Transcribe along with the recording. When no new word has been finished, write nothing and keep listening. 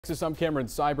I'm Cameron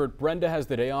Seibert. Brenda has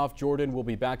the day off. Jordan will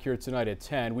be back here tonight at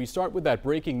 10. We start with that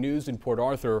breaking news in Port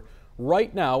Arthur.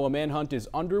 Right now, a manhunt is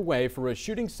underway for a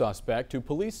shooting suspect who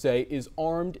police say is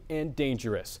armed and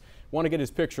dangerous. Want to get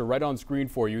his picture right on screen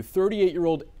for you.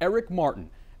 38-year-old Eric Martin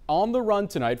on the run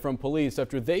tonight from police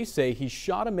after they say he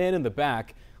shot a man in the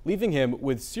back, leaving him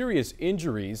with serious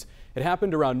injuries. It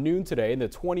happened around noon today in the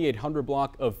 2800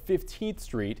 block of 15th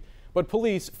Street, but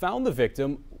police found the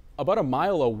victim about a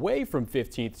mile away from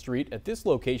 15th Street at this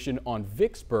location on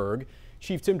Vicksburg.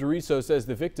 Chief Tim DeRiso says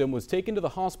the victim was taken to the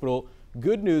hospital.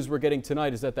 Good news we're getting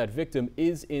tonight is that victim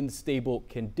is in stable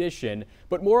condition.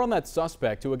 But more on that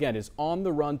suspect, who again is on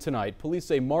the run tonight. Police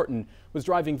say Martin was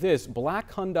driving this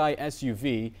black Hyundai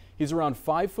SUV. He's around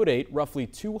 5'8", roughly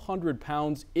 200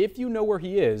 pounds. If you know where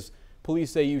he is, police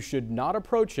say you should not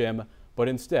approach him, but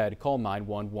instead call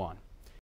 911.